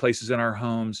 at different places in our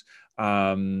homes,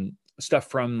 stuff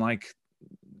from like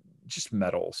just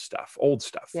metal stuff, old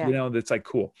stuff, Yeah. that's like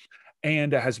cool.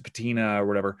 And it has a patina or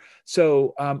whatever.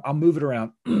 So I'll move it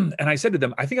around. And I said to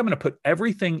them, I think I'm going to put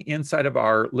everything inside of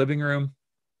our living room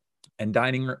and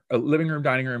dining room, living room,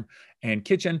 dining room, and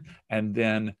kitchen, and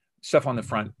then stuff on the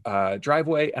front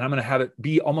driveway. And I'm going to have it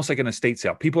be almost like an estate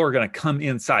sale. People are going to come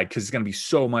inside because it's going to be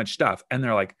so much stuff. And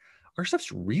they're like, our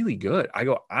stuff's really good. I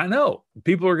go, I know.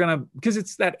 People are going to, because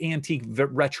it's that antique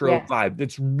retro Yeah. vibe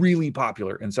that's really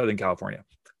popular in Southern California.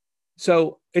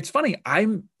 So it's funny.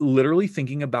 I'm literally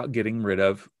thinking about getting rid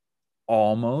of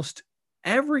almost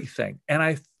everything. And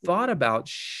I thought about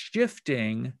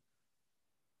shifting.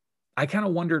 I kind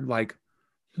of wondered like,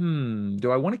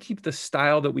 do I want to keep the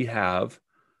style that we have?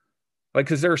 Like,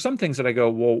 because there are some things that I go,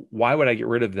 well, why would I get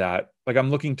rid of that? Like, I'm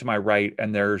looking to my right,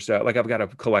 and there's like I've got a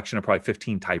collection of probably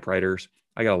 15 typewriters.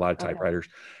 I got a lot of Okay. typewriters,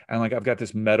 and like I've got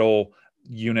this metal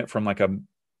unit from like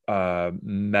a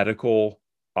medical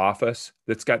office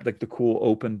that's got like the cool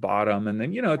open bottom, and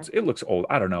then it looks old.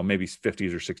 I don't know, maybe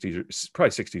 50s or 60s, or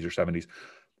probably 60s or 70s.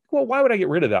 Well, why would I get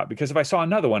rid of that? Because if I saw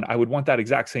another one, I would want that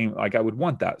exact same. Like I would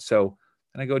want that. So,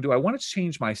 and I go, do I want to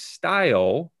change my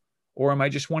style? Or am I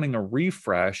just wanting a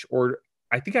refresh? Or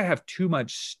I think I have too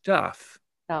much stuff.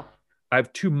 Oh. I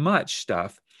have too much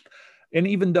stuff. And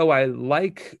even though I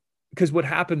like, because what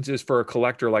happens is for a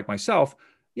collector like myself,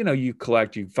 you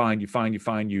collect, you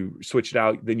switch it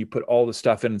out, then you put all the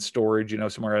stuff in storage,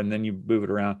 somewhere, and then you move it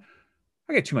around.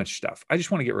 I got too much stuff. I just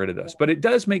want to get rid of this. But it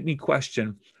does make me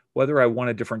question whether I want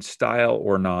a different style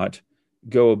or not,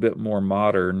 go a bit more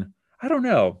modern. I don't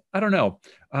know.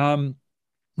 Um,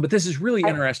 but this is really I,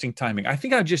 interesting timing. I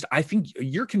think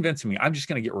you're convincing me. I'm just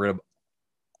going to get rid of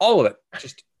all of it.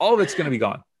 Just all of it's going to be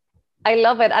gone. I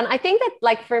love it. And I think that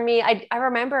like for me, I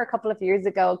remember a couple of years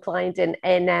ago, a client in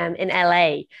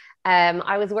LA.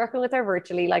 I was working with her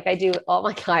virtually, like I do with all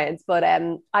my clients, but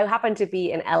I happened to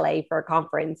be in LA for a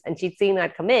conference and she'd seen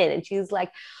I'd come in and she was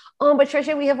like, oh, but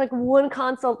Trisha, we have like one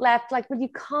consult left. Like, would you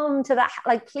come to that?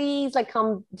 Like, please, like,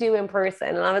 come do in person.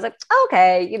 And I was like,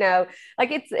 okay,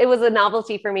 like it was a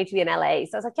novelty for me to be in LA.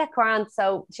 So I was like, yeah, grand.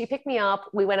 So she picked me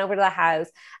up. We went over to the house.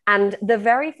 And the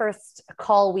very first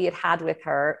call we had with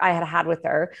her, I had with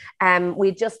her,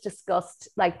 we just discussed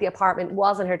like the apartment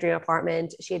wasn't her dream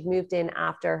apartment. She had moved in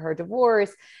after her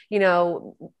divorce,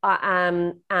 and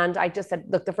I just said,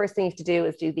 look, the first thing you have to do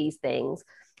is do these things.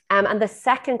 And the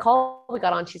second call we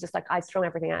got on, she's just like, I've thrown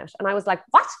everything out. And I was like,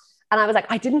 what? And I was like,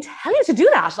 I didn't tell you to do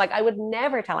that. Like, I would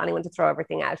never tell anyone to throw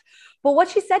everything out. But what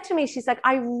she said to me, she's like,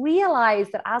 I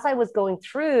realized that as I was going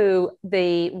through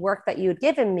the work that you had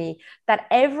given me, that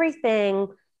everything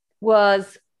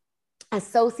was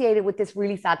associated with this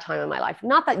really sad time in my life.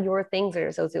 Not that your things are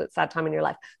associated with sad time in your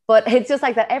life, but it's just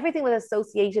like that everything was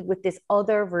associated with this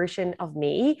other version of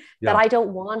me that Yeah. I don't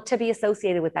want to be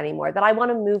associated with anymore, that I want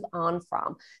to move on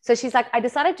from. So she's like, I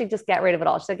decided to just get rid of it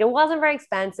all. She's like, it wasn't very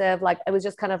expensive. Like, it was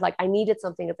just kind of like I needed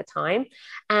something at the time.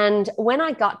 And when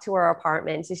I got to her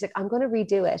apartment, she's like, I'm going to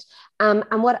redo it.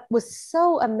 And what was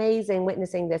so amazing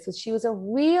witnessing this was she was a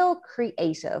real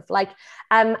creative, like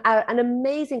an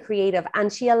amazing creative.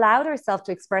 And she allowed herself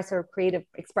to express her creative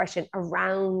expression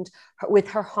around her, with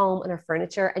her home and her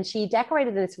furniture. And she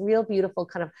decorated in this real beautiful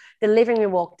kind of, the living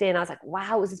room walked in. I was like,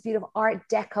 wow, it was this beautiful Art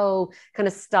Deco kind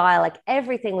of style. Like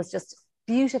everything was just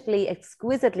beautifully,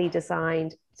 exquisitely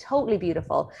designed totally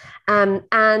beautiful.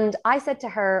 And I said to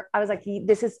her, I was like,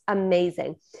 this is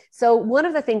amazing. So one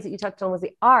of the things that you touched on was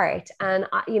the art and,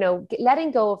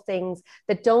 letting go of things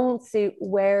that don't suit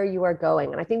where you are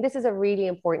going. And I think this is a really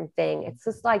important thing. It's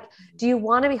just like, do you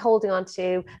want to be holding on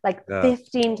to like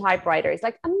 15 typewriters?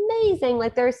 Like amazing.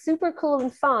 Like they're super cool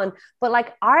and fun, but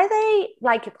like, are they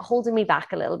like holding me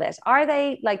back a little bit? Are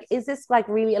they like, is this like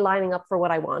really aligning up for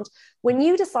what I want? When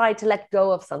you decide to let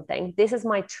go of something, this is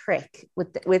my trick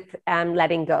with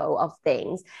letting go of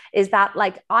things, is that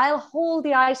like I'll hold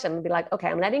the item and be like, okay,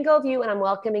 I'm letting go of you and I'm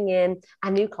welcoming in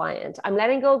a new client. I'm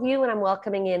letting go of you and I'm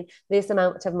welcoming in this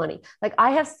amount of money. Like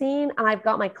I have seen, and I've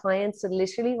got my clients to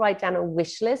literally write down a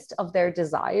wish list of their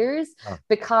desires,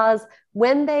 because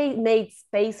when they made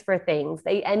space for things,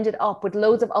 they ended up with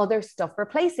loads of other stuff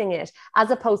replacing it,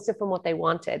 as opposed to from what they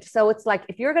wanted. So it's like,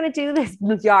 if you're going to do this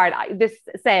this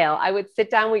sale, I would sit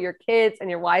down with your kids and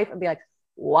your wife and be like,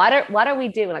 what are we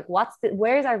doing? Like,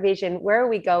 where's our vision? Where are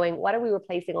we going? What are we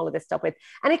replacing all of this stuff with?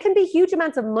 And it can be huge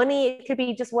amounts of money. It could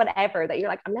be just whatever that you're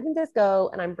like, I'm letting this go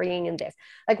and I'm bringing in this.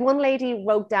 Like one lady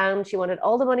wrote down, she wanted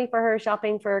all the money for her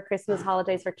shopping for Christmas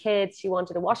holidays for kids. She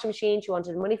wanted a washing machine. She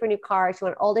wanted money for a new car. She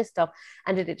wanted all this stuff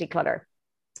and did a declutter.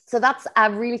 So that's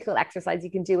a really cool exercise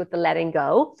you can do with the letting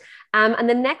go. And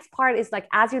the next part is like,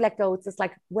 as you let go, it's just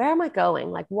like, where am I going?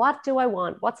 Like, what do I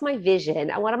want? What's my vision?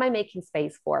 And what am I making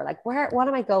space for? Like, what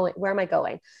am I going? Where am I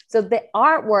going? So the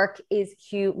artwork is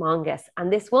humongous.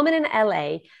 And this woman in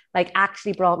LA, like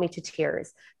actually brought me to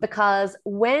tears, because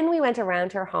when we went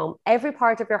around her home, every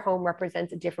part of your home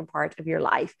represents a different part of your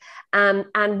life. And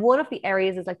one of the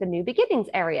areas is like the new beginnings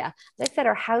area. Like I said,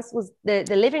 our house was, the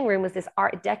living room was this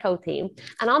art deco theme.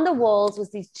 And on the walls was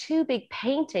these two big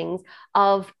paintings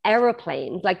of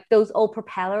aeroplanes, like those old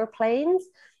propeller planes.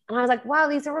 And I was like, wow,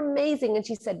 these are amazing. And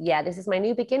she said, yeah, this is my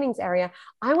new beginnings area.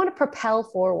 I want to propel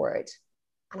forward.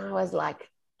 And I was like,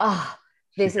 oh,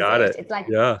 this is it. It's like,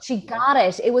 she got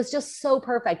it. It was just so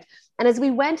perfect. And as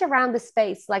we went around the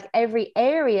space, like every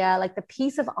area, like the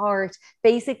piece of art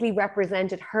basically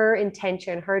represented her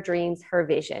intention, her dreams, her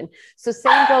vision. So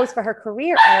same goes for her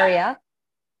career area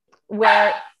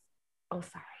where, oh,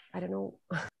 sorry, I don't know.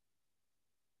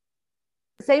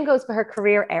 Same goes for her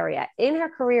career area. In her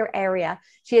career area,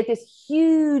 she had this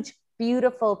huge,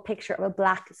 beautiful picture of a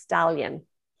black stallion.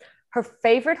 Her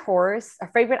favorite horse, her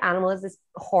favorite animal is this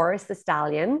horse, the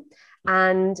stallion.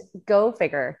 And go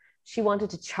figure, she wanted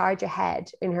to charge ahead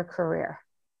in her career.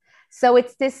 So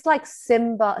it's this like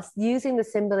symbol, using the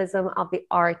symbolism of the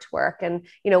artwork. And,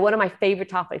 one of my favorite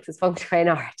topics is feng shui and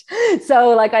art.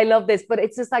 So like, I love this, but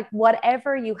it's just like,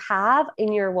 whatever you have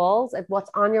in your walls, like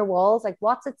what's on your walls, like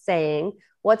what's it saying?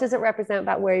 What does it represent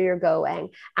about where you're going?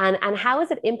 And how is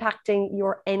it impacting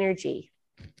your energy?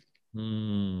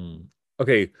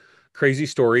 Okay. Crazy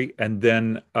story. And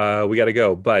then we got to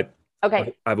go, but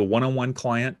okay. I have a one-on-one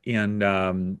client in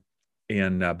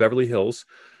Beverly Hills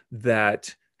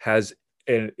that has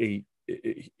a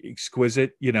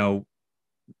exquisite,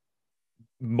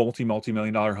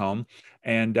 multi-million dollar home.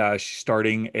 And she's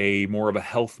starting a more of a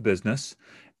health business.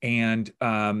 And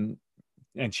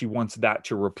she wants that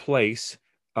to replace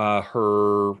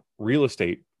her real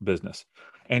estate business.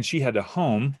 And she had a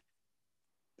home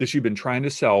that she'd been trying to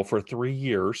sell for 3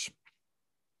 years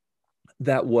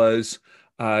that was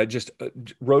just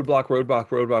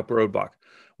roadblock.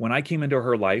 When I came into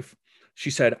her life, she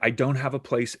said, I don't have a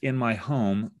place in my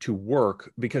home to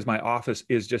work because my office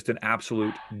is just an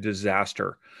absolute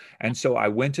disaster. And so I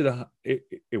went to it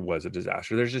was a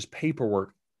disaster. There's just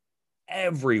paperwork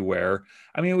everywhere.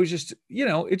 I mean, it was just,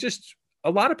 a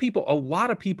lot of people,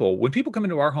 when people come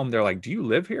into our home, they're like, do you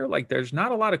live here? Like, there's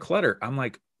not a lot of clutter. I'm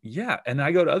like, yeah. And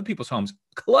I go to other people's homes.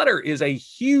 Clutter is a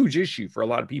huge issue for a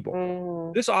lot of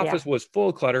people. This office was full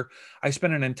of clutter. I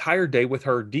spent an entire day with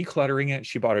her decluttering it.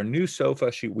 She bought a new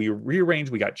sofa. We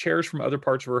rearranged. We got chairs from other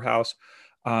parts of her house.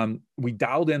 We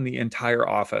dialed in the entire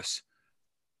office.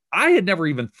 I had never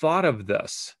even thought of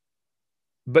this,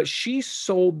 but she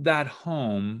sold that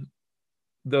home,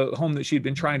 the home that she'd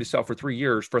been trying to sell for 3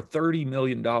 years, for $30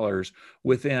 million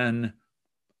within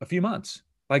a few months.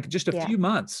 Like just a few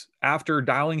months after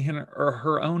dialing in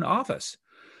her own office.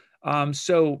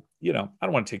 So, I don't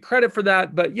want to take credit for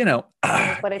that, but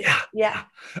but it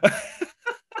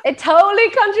totally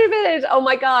contributed. Oh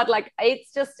my God. Like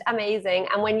it's just amazing.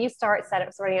 And when you start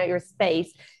sorting out your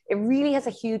space, it really has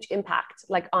a huge impact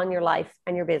like on your life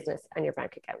and your business and your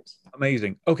bank account.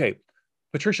 Amazing. Okay.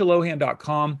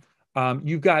 PatriciaLohan.com.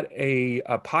 You've got a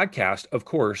podcast, of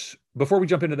course. Before we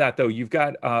jump into that though, you've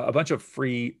got a bunch of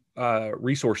free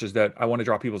resources that I want to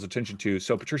draw people's attention to.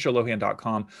 So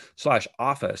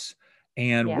PatriciaLohan.com/office.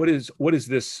 And Yeah. what is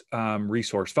this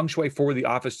resource? Feng Shui for the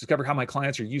office. Discover how my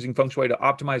clients are using Feng Shui to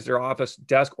optimize their office,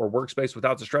 desk, or workspace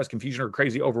without the stress, confusion, or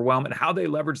crazy overwhelm, and how they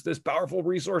leverage this powerful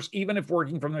resource, even if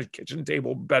working from their kitchen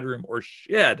table, bedroom, or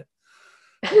shed.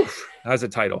 That's a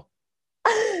title.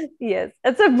 Yes,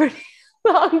 it's a pretty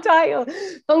long title.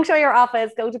 Feng Shui Your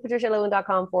Office. Go to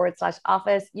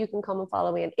patricialowen.com/office. You can come and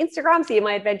follow me on Instagram, see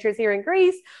my adventures here in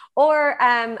Greece, or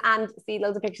and see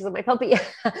loads of pictures of my puppy.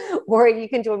 Or you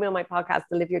can join me on my podcast,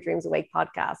 the Live Your Dreams Awake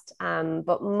podcast.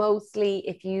 But mostly,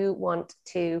 if you want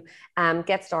to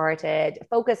get started,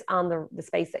 focus on the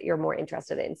space that you're more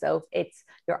interested in. So if it's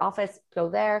your office, go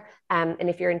there. And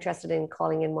if you're interested in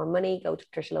calling in more money, go to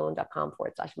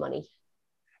patricialowen.com/money.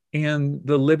 And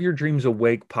the Live Your Dreams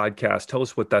Awake podcast, tell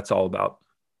us what that's all about.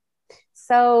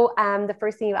 So the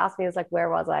first thing you asked me was like, where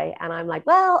was I? And I'm like,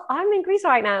 well, I'm in Greece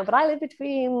right now, but I live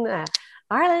between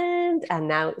Ireland and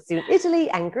now soon Italy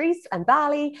and Greece and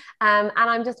Bali. And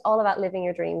I'm just all about living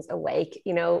your dreams awake.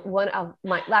 You know, one of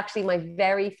my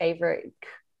very favorite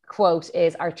quote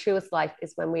is, our truest life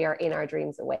is when we are in our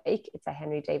dreams awake. It's a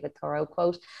Henry David Thoreau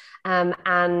quote. And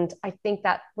I think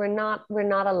that we're not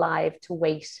alive to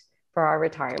wait for our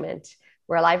retirement.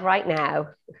 We're alive right now.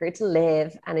 We're here to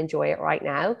live and enjoy it right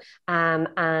now.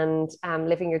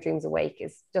 Living your dreams awake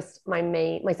is just myself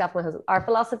and my husband, our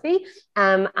philosophy.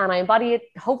 And I embody it.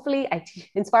 Hopefully I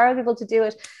inspire people to do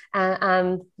it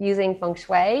using Feng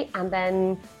Shui. And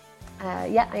then, I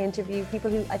interview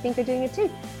people who I think are doing it too.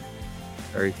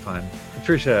 Very fun.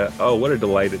 Patricia, what a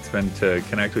delight it's been to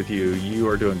connect with you. You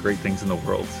are doing great things in the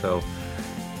world. So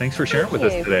thanks for sharing with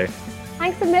us today.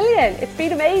 Thanks a million. It's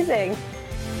been amazing.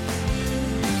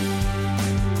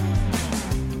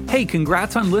 Hey,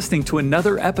 congrats on listening to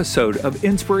another episode of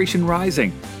Inspiration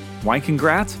Rising. Why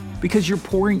congrats? Because you're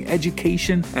pouring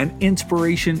education and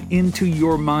inspiration into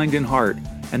your mind and heart.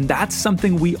 And that's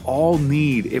something we all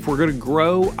need if we're going to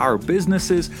grow our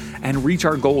businesses and reach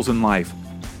our goals in life.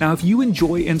 Now, if you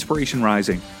enjoy Inspiration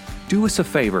Rising, do us a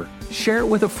favor, share it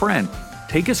with a friend.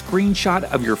 Take a screenshot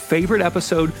of your favorite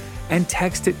episode and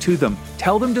text it to them.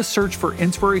 Tell them to search for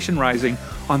Inspiration Rising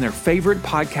on their favorite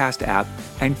podcast app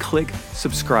and click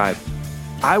subscribe.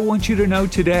 I want you to know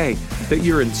today that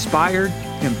you're inspired,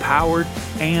 empowered,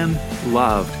 and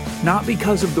loved, not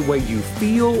because of the way you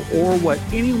feel or what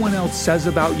anyone else says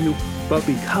about you, but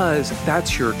because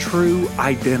that's your true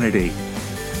identity.